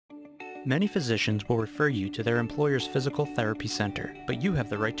Many physicians will refer you to their employer's physical therapy center, but you have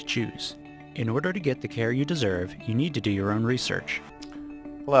the right to choose. In order to get the care you deserve, you need to do your own research.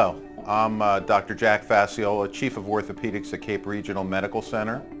 Hello, I'm Dr. Jack Fyzical, Chief of Orthopedics at Cape Regional Medical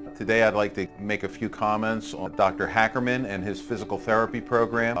Center. Today I'd like to make a few comments on Dr. Hackerman and his physical therapy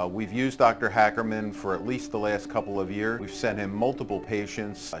program. We've used Dr. Hackerman for at least the last couple of years. We've sent him multiple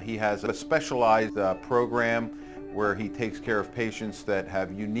patients. He has a specialized program where he takes care of patients that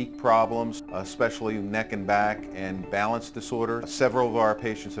have unique problems, especially neck and back and balance disorder. Several of our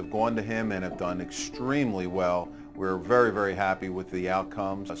patients have gone to him and have done extremely well. We're very, very happy with the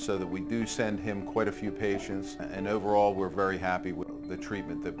outcomes, so that we do send him quite a few patients, and overall we're very happy with the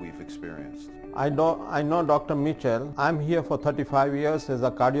treatment that we've experienced. I know Dr. Mitchell. I'm here for 35 years as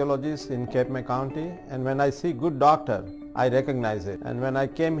a cardiologist in Cape May County, and when I see good doctor, I recognize it. And when I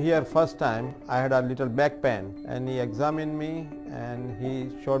came here first time, I had a little back pain, and he examined me and he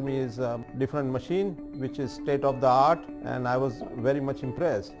showed me his different machine, which is state of the art, and I was very much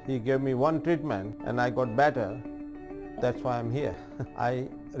impressed. He gave me one treatment and I got better. That's why I'm here. I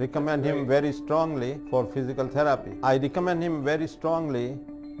recommend him very strongly for physical therapy. I recommend him very strongly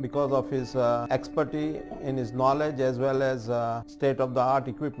because of his expertise in his knowledge, as well as state-of-the-art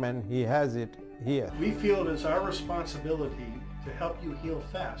equipment. He has it here. We feel it is our responsibility to help you heal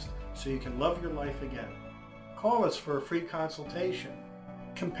fast so you can love your life again. Call us for a free consultation.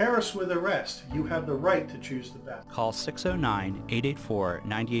 Compare us with the rest. You have the right to choose the best. Call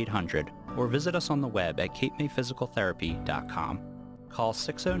 609-884-9800 or visit us on the web at capemayphysicaltherapy.com. Call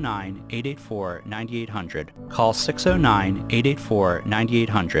 609-884-9800. Call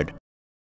 609-884-9800